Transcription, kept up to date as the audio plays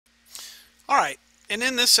All right, and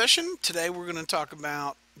in this session today we're going to talk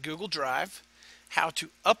about Google Drive, how to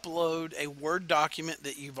upload a Word document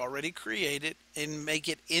that you've already created and make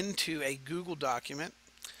it into a Google document,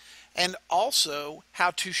 and also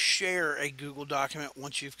how to share a Google document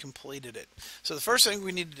once you've completed it. So the first thing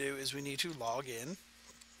we need to do is we need to log in.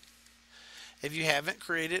 If you haven't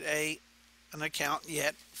created an account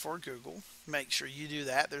yet for Google, make sure you do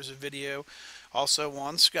that. There's a video also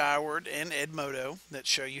on Skyward and Edmodo that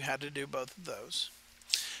show you how to do both of those.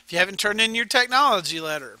 If you haven't turned in your technology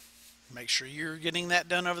letter, make sure you're getting that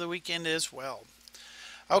done over the weekend as well.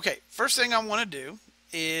 Okay, first thing I want to do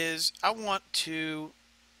is I want to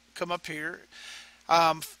come up here.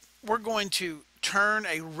 We're going to turn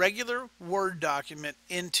a regular Word document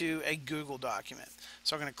into a Google document.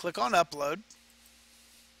 So I'm going to click on Upload.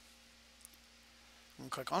 I'm going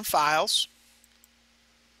to click on Files.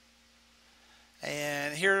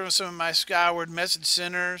 And here are some of my Skyward message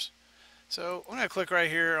centers. So I'm going to click right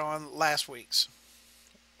here on last week's,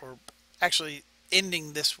 or actually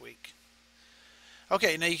ending this week.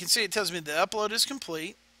 Okay, now you can see it tells me the upload is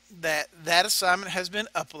complete, that assignment has been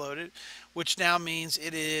uploaded, which now means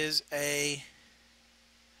it is a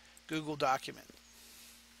Google document.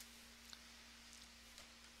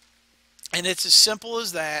 And it's as simple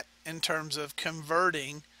as that in terms of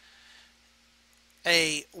converting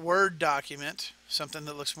a Word document, something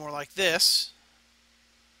that looks more like this,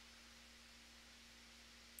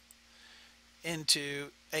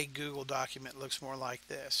 into a Google document that looks more like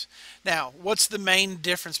this. Now, what's the main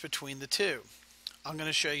difference between the two? I'm going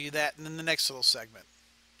to show you that in the next little segment.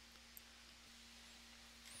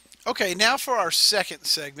 Okay, now for our second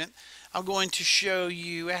segment, I'm going to show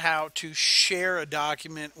you how to share a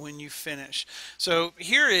document when you finish. So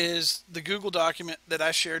here is the Google document that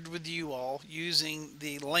I shared with you all using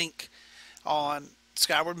the link on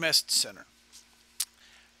Skyward Message Center.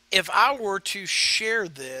 If I were to share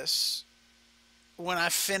this when I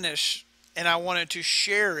finish and I wanted to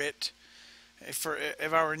share it, if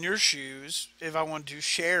I were in your shoes, if I wanted to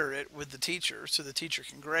share it with the teacher so the teacher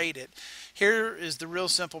can grade it, here is the real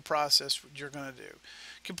simple process you're going to do.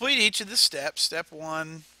 Complete each of the steps, step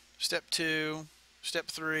 1, step 2, step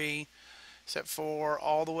 3, step 4,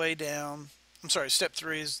 all the way down. I'm sorry, step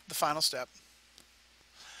 3 is the final step.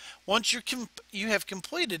 Once you have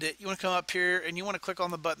completed it, you want to come up here and you want to click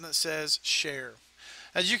on the button that says Share.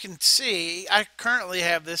 As you can see, I currently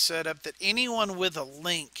have this set up that anyone with a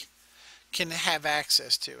link can have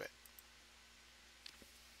access to it.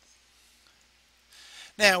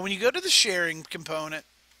 Now, when you go to the sharing component,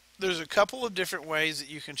 there's a couple of different ways that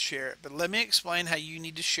you can share it, but let me explain how you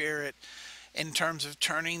need to share it in terms of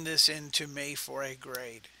turning this into me for a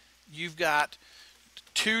grade. You've got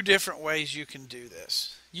two different ways you can do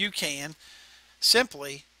this. You can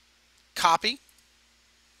simply copy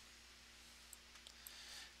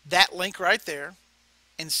that link right there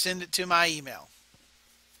and send it to my email,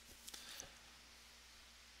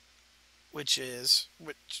 which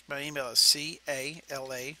my email is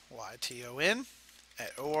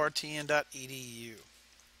calayton@ortn.edu.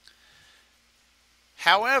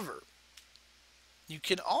 However, you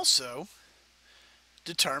can also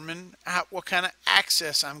determine what kind of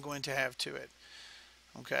access I'm going to have to it.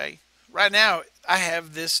 Okay, right now I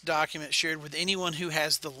have this document shared with anyone who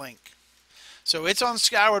has the link. So it's on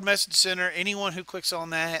Skyward Message Center. Anyone who clicks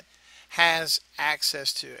on that has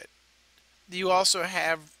access to it. You also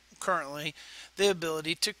have currently the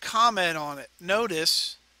ability to comment on it.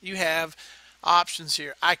 Notice you have options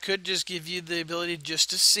here. I could just give you the ability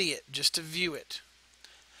just to see it, just to view it.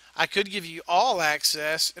 I could give you all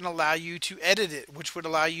access and allow you to edit it, which would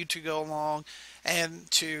allow you to go along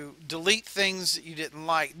and to delete things that you didn't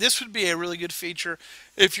like. This would be a really good feature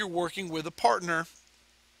if you're working with a partner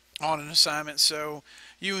on an assignment, so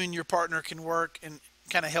you and your partner can work and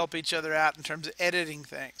kind of help each other out in terms of editing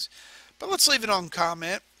things. But let's leave it on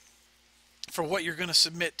comment for what you're going to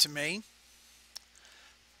submit to me.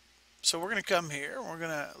 So we're going to come here, we're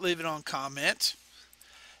going to leave it on comment,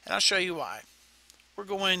 and I'll show you why. We're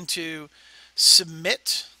going to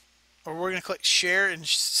submit, or we're going to click share and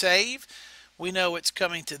save. We know it's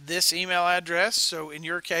coming to this email address, so in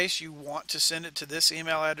your case you want to send it to this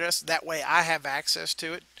email address. That way I have access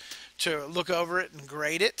to it to look over it and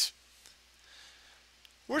grade it.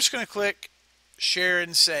 We're just going to click share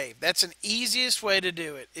and save. That's an easiest way to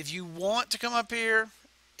do it. If you want to come up here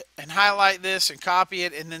and highlight this and copy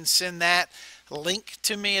it and then send that link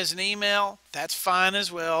to me as an email, that's fine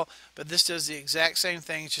as well, but this does the exact same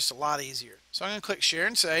thing. It's just a lot easier. So I'm going to click share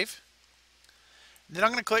and save. Then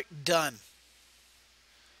I'm going to click done.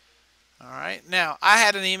 All right, now I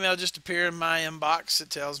had an email just appear in my inbox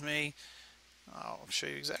that tells me, I'll show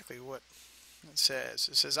you exactly what It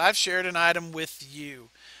says, I've shared an item with you,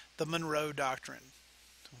 the Monroe Doctrine.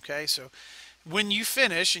 Okay, so when you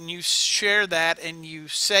finish and you share that and you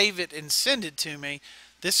save it and send it to me,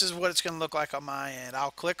 this is what it's going to look like on my end.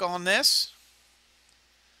 I'll click on this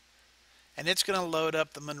and it's going to load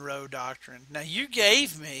up the Monroe Doctrine. Now you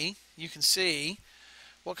gave me, you can see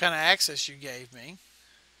what kind of access you gave me.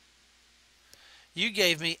 You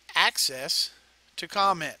gave me access to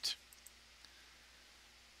comment.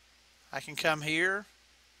 I can come here.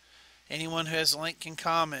 Anyone who has a link can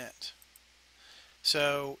comment.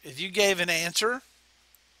 So if you gave an answer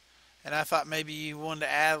and I thought maybe you wanted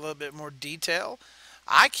to add a little bit more detail,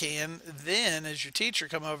 I can then, as your teacher,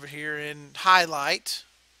 come over here and highlight,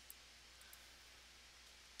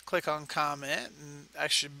 click on comment, and I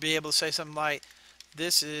should be able to say something like,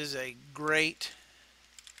 this is a great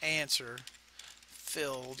answer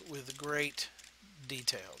filled with great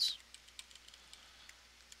details.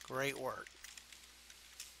 Great work.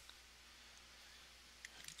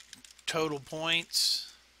 Total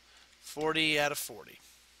points, 40 out of 40.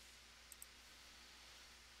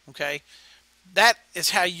 Okay, that is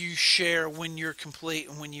how you share when you're complete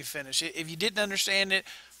and when you finish. If you didn't understand it,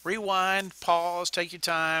 rewind, pause, take your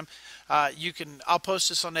time. I'll post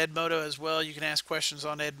this on Edmodo as well. You can ask questions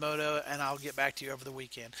on Edmodo, and I'll get back to you over the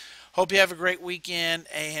weekend. Hope you have a great weekend,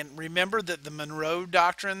 and remember that the Monroe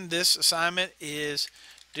Doctrine, this assignment is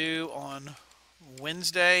due on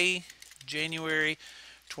Wednesday, January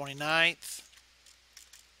 29th.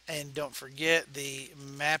 And don't forget the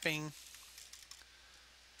mapping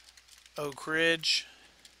Oak Ridge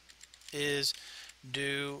is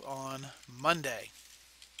due on Monday,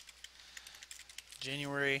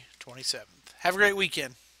 January 27th. Have a great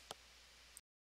weekend.